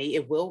make money.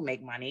 It will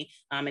make money,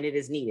 and it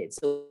is needed.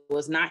 So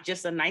it's not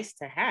just a nice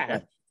to have.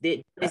 Right.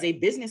 It is a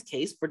business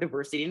case for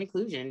diversity and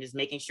inclusion, just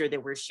making sure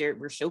that we're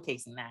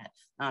showcasing that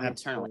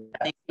internally.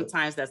 I think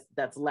sometimes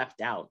that's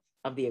left out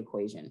of the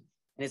equation,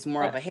 and it's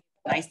more of a, hey,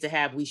 nice to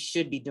have, we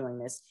should be doing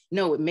this.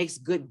 No, it makes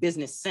good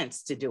business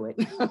sense to do it,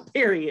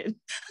 period.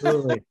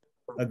 Absolutely.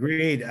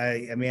 Agreed.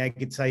 I mean, I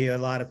could tell you a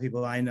lot of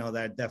people I know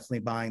that are definitely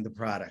buying the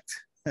product.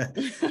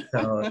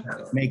 So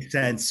makes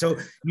sense. So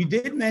you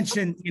did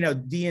mention,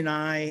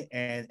 D&I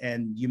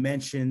and you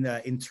mentioned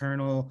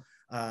internal,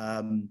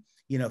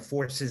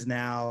 forces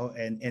now,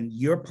 and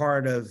you're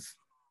part of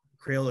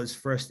Crayola's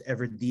first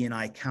ever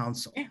D&I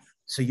council. Yeah.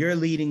 So you're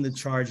leading the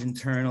charge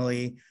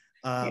internally.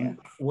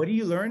 What are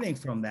you learning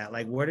from that?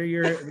 Like, what are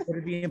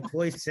the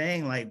employees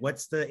saying? Like,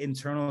 what's the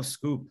internal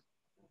scoop?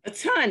 A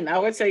ton. I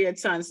would tell you a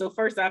ton. So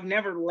first, I've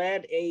never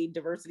led a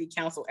diversity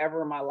council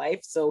ever in my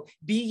life. So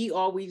be ye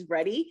always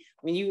ready.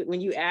 When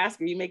you ask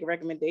or you make a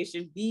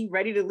recommendation, be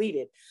ready to lead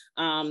it.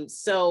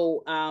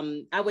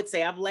 I would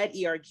say I've led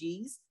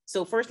ERGs.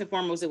 So first and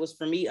foremost, it was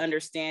for me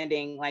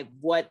understanding like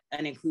what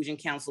an inclusion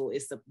council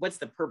is, what's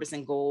the purpose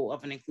and goal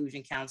of an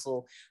inclusion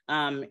council.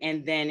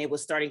 And then it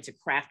was starting to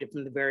craft it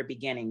from the very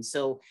beginning.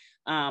 So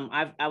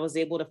I was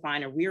able to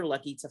find, and we were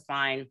lucky to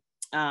find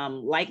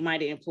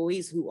like-minded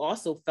employees who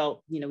also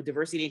felt,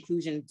 diversity and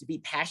inclusion to be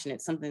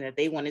passionate, something that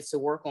they wanted to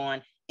work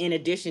on in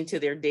addition to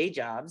their day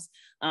jobs.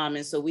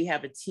 And so we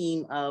have a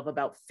team of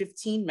about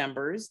 15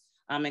 members,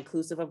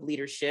 inclusive of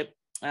leadership,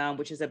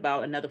 which is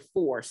about another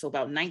 4, so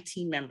about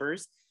 19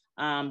 members.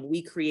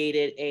 We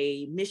created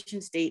a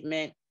mission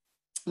statement.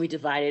 We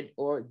divided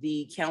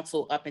the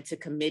council up into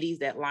committees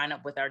that line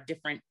up with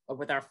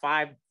our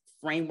 5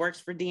 frameworks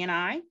for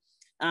D&I.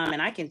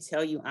 And I can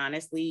tell you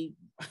honestly,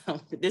 I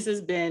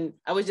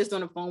was just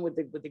on the phone with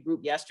the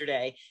group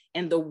yesterday,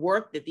 and the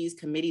work that these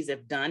committees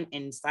have done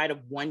inside of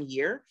 1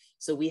 year.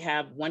 So we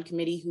have one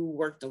committee who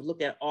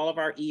looked at all of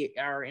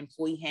our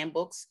employee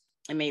handbooks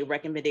and made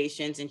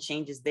recommendations and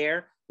changes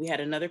there. We had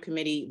another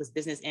committee, it was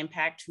Business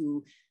Impact,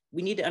 who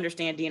we need to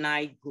understand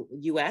D&I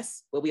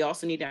US, but we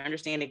also need to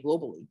understand it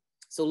globally.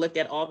 So looked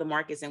at all the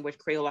markets in which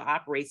Crayola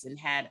operates and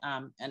had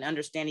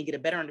get a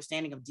better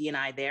understanding of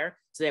D&I there,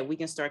 so that we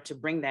can start to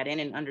bring that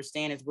in and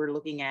understand as we're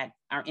looking at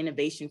our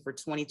innovation for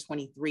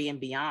 2023 and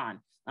beyond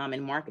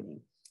in marketing.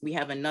 We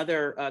have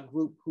another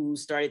group who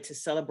started to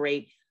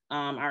celebrate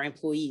our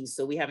employees.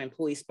 So we have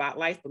employee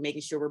spotlights, but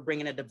making sure we're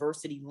bringing a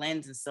diversity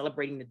lens and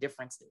celebrating the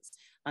differences.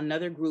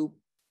 Another group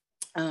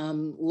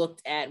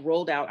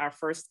rolled out our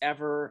first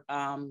ever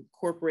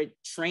corporate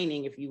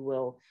training, if you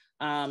will.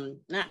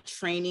 Not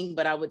training,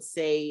 but I would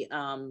say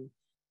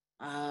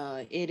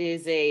it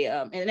is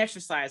an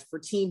exercise for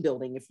team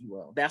building, if you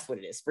will. That's what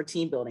it is, for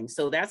team building.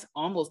 So that's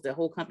almost, the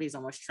whole company is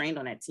almost trained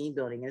on that team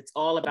building. It's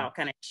all about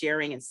kind of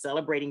sharing and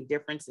celebrating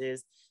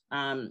differences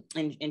and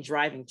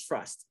driving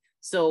trust.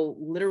 So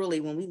literally,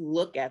 when we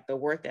look at the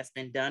work that's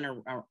been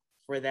done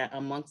for that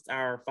amongst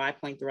our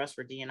 5-point thrust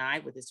for D&I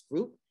with this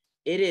group,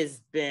 it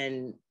is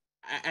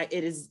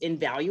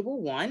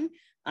invaluable, one.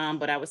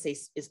 But I would say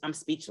I'm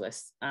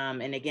speechless.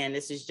 And again,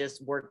 this is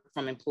just work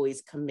from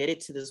employees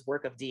committed to this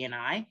work of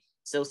D&I.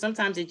 So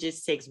sometimes it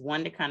just takes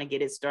one to kind of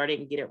get it started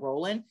and get it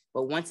rolling.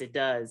 But once it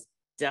does,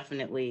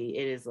 definitely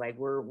it is like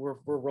we're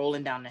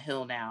rolling down the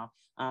hill now.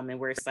 And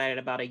we're excited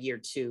about a year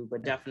 2,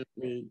 but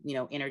definitely,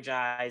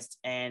 energized.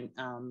 And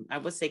I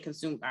would say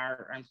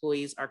our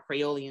employees, our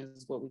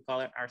Crayolians, what we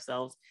call it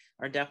ourselves,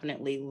 are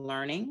definitely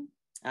learning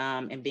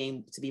and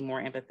to be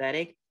more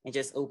empathetic and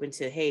just open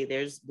to, hey,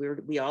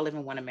 we all live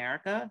in one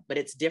America, but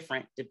it's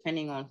different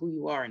depending on who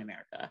you are in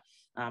America.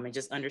 And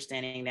just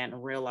understanding that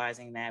and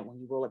realizing that when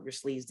you roll up your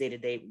sleeves day to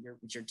day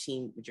with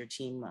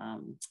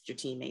your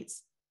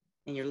teammates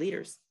and your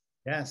leaders.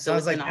 Yeah,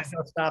 sounds like there's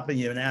no stopping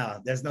you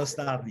now. There's no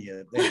stopping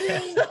you.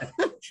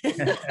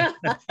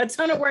 A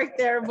ton of work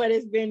there, but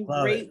it's been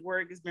great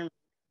work. It's been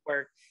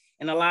work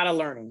and a lot of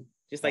learning,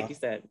 just like you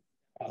said.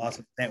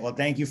 Awesome. Well,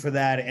 thank you for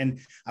that. And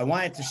I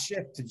wanted to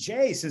shift to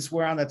Jay, since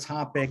we're on the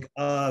topic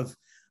of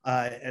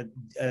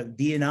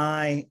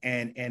D&I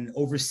and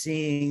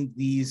overseeing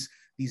these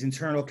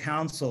internal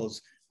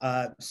councils.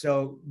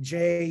 So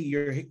Jay,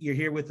 you're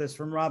here with us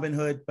from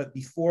Robinhood, but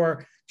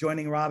before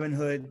joining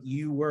Robinhood,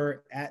 you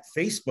were at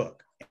Facebook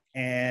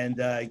and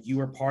you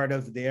were part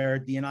of their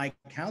D&I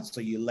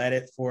council. You led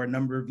it for a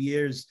number of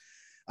years.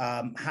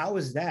 How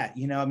was that?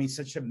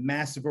 Such a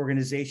massive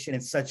organization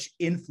and such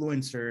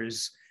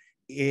influencers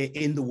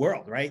in the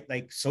world, right?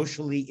 Like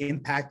socially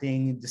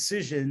impacting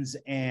decisions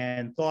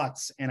and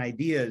thoughts and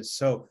ideas.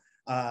 So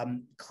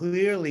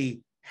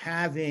clearly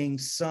having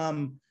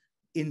some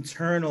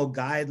internal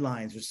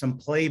guidelines or some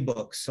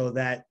playbooks so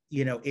that,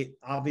 it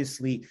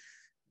obviously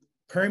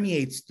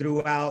permeates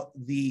throughout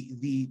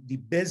the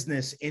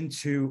business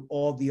into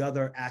all the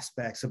other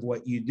aspects of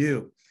what you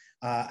do.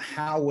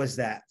 How was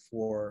that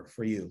for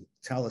you?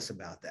 Tell us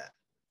about that.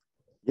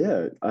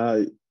 Yeah,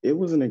 it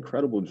was an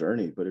incredible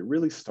journey, but it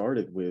really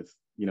started with,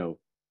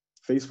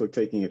 Facebook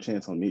taking a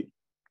chance on me.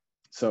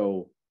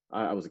 So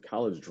I was a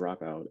college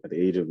dropout at the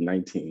age of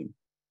 19,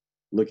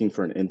 looking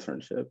for an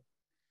internship.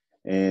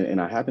 And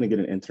I happened to get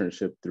an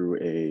internship through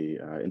a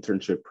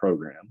internship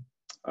program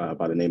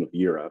by the name of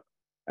Year Up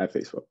at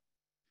Facebook.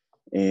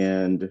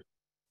 And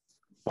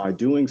by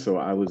doing so,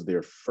 I was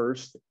their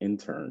first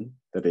intern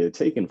that they had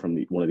taken from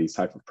one of these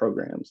type of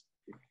programs.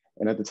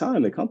 And at the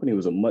time, the company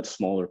was a much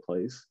smaller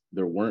place.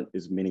 There weren't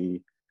as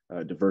many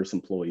diverse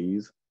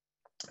employees.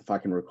 If I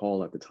can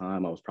recall, at the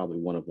time, I was probably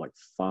one of like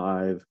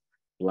 5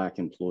 Black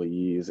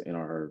employees in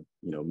our,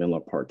 Menlo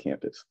Park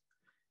campus.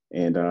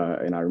 And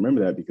I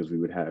remember that because we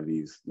would have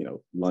these,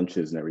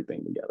 lunches and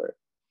everything together.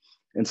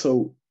 And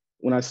so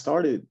when I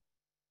started,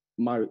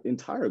 my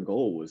entire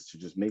goal was to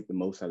just make the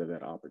most out of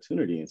that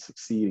opportunity and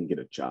succeed and get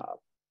a job.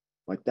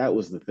 Like that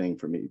was the thing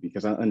for me,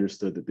 because I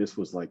understood that this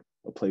was like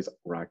a place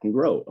where I can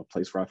grow, a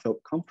place where I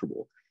felt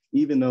comfortable.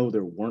 Even though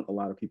there weren't a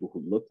lot of people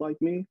who looked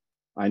like me,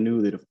 I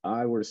knew that if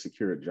I were to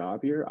secure a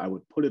job here, I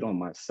would put it on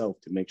myself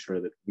to make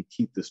sure that we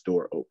keep this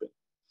door open.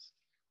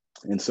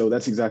 And so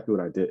that's exactly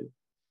what I did.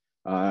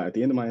 At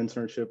the end of my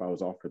internship, I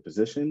was offered a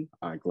position.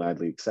 I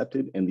gladly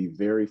accepted. And the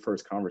very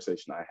first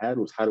conversation I had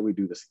was, how do we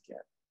do this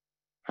again?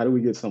 How do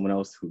we get someone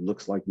else who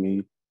looks like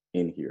me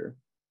in here?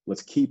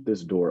 Let's keep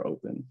this door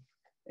open.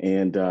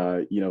 And,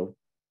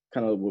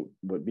 kind of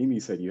what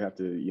Mimi said, you have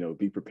to,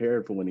 be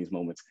prepared for when these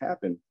moments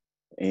happen.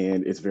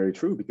 And it's very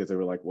true, because they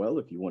were like, well,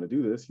 if you want to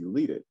do this, you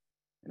lead it.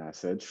 And I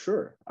said,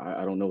 sure,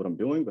 I don't know what I'm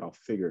doing, but I'll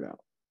figure it out,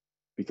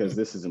 because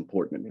this is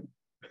important to me.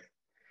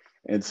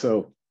 And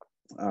so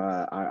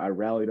I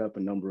rallied up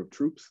a number of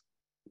troops.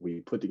 We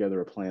put together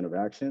a plan of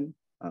action.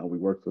 We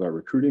worked with our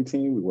recruiting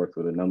team. We worked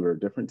with a number of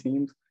different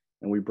teams,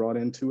 and we brought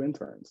in 2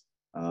 interns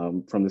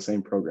from the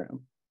same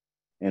program.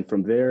 And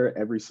from there,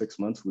 every 6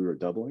 months, we were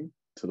doubling,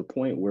 to the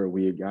point where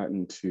we had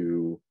gotten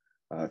to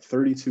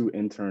 32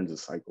 interns a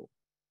cycle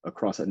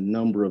across a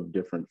number of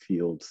different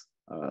fields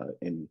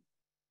in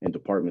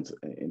departments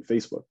in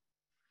Facebook.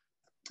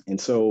 And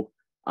so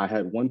I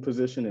had one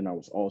position, and I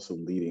was also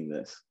leading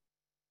this.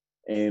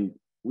 And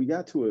we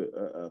got to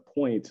a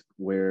point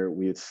where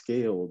we had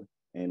scaled,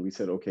 and we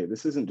said, okay,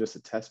 this isn't just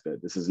a test bed.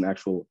 This is an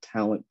actual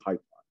talent pipeline.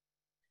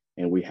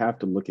 And we have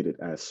to look at it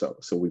as so.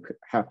 So we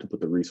have to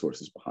put the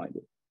resources behind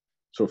it.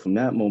 So from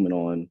that moment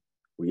on,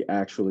 we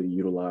actually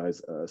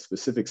utilize a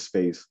specific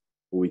space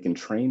where we can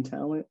train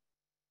talent,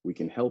 we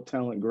can help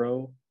talent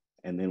grow,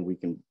 and then we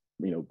can,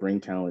 bring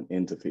talent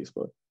into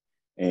Facebook.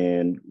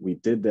 And we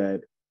did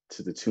that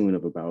to the tune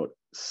of about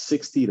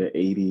 60 to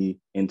 80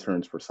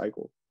 interns per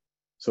cycle.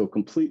 So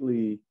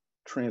completely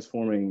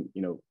transforming,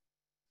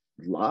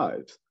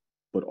 lives,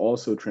 but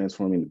also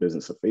transforming the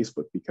business of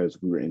Facebook,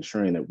 because we were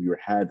ensuring that we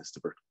had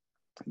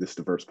this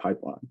diverse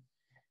pipeline.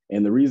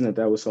 And the reason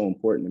that was so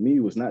important to me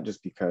was not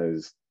just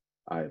because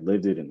I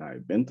lived it and I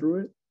had been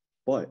through it,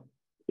 but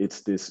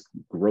it's this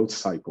growth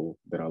cycle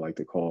that I like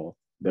to call,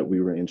 that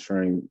we were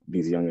ensuring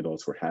these young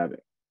adults were having.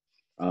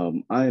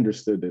 I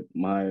understood that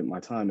my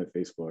time at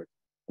Facebook,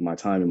 and my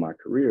time in my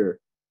career,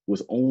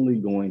 was only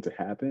going to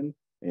happen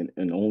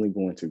and only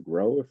going to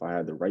grow if I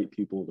had the right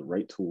people, the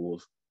right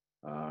tools,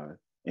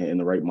 and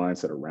the right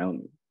mindset around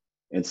me.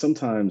 And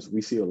sometimes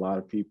we see a lot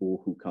of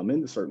people who come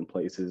into certain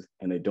places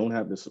and they don't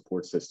have the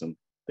support system,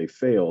 they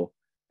fail,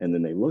 and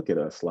then they look at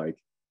us like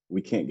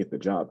we can't get the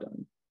job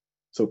done.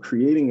 So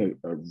creating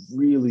a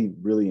really,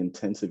 really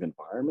intensive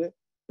environment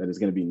that is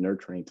going to be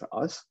nurturing to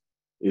us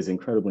is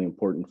incredibly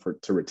important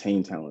to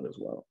retain talent as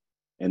well.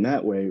 And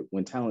that way,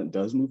 when talent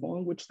does move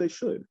on, which they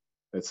should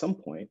at some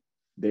point,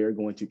 they are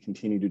going to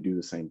continue to do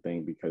the same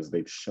thing, because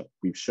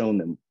we've shown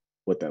them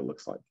what that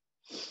looks like.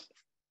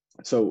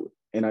 So,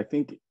 and I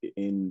think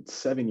in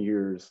 7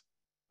 years,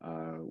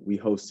 we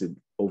hosted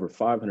over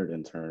 500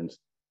 interns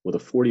with a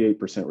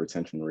 48%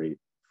 retention rate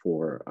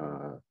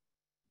for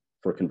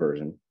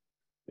conversion,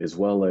 as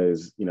well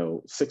as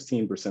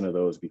 16% of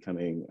those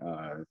becoming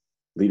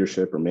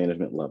leadership or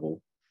management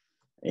level,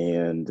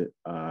 and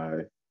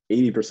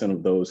 80%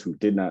 of those who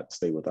did not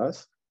stay with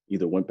us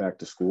either went back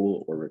to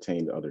school or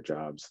retained other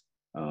jobs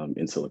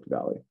in Silicon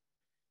Valley.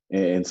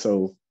 And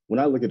so when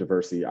I look at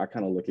diversity, I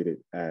kind of look at it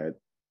at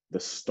the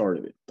start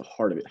of it, the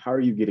heart of it. How are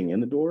you getting in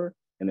the door?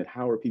 And then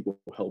how are people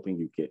helping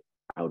you get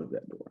out of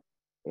that door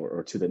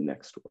or to the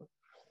next door?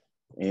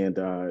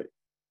 And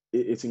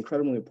it's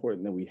incredibly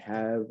important that we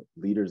have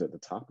leaders at the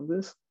top of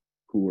this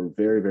who are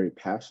very, very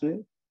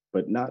passionate,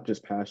 but not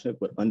just passionate,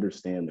 but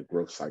understand the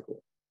growth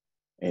cycle.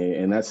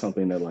 And that's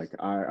something that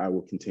I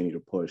will continue to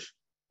push.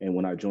 And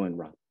when I joined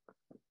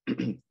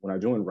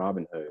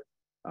Robinhood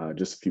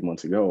just a few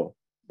months ago,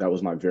 that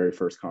was my very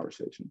first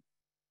conversation.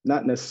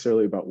 Not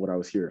necessarily about what I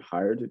was here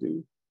hired to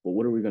do, but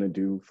what are we going to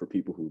do for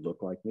people who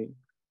look like me?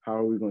 How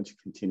are we going to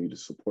continue to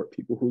support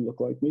people who look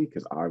like me?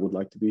 Because I would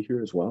like to be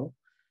here as well.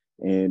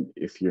 And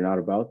if you're not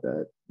about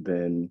that,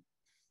 then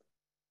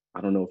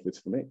I don't know if it's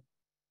for me.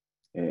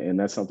 And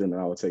that's something that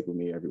I would take with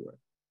me everywhere.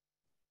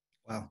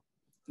 Wow.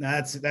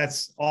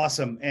 That's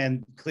awesome.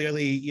 And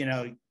clearly,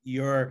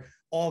 you're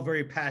all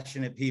very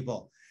passionate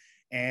people.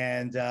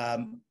 And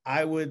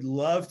I would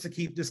love to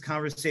keep this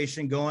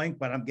conversation going,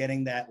 but I'm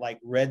getting that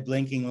red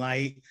blinking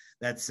light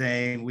that's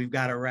saying we've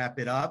got to wrap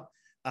it up.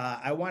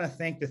 I want to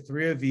thank the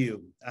 3 of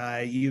you.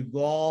 You've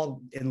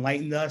all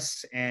enlightened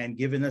us and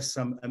given us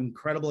some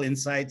incredible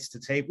insights to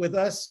take with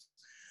us.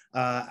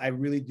 I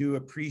really do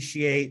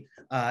appreciate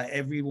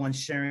everyone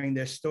sharing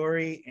their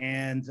story,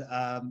 and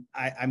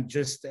I'm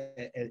just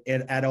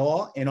in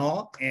awe,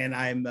 and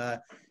I'm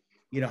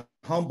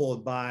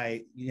humbled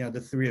by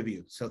the 3 of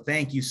you. So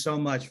thank you so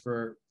much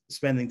for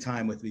spending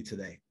time with me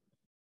today.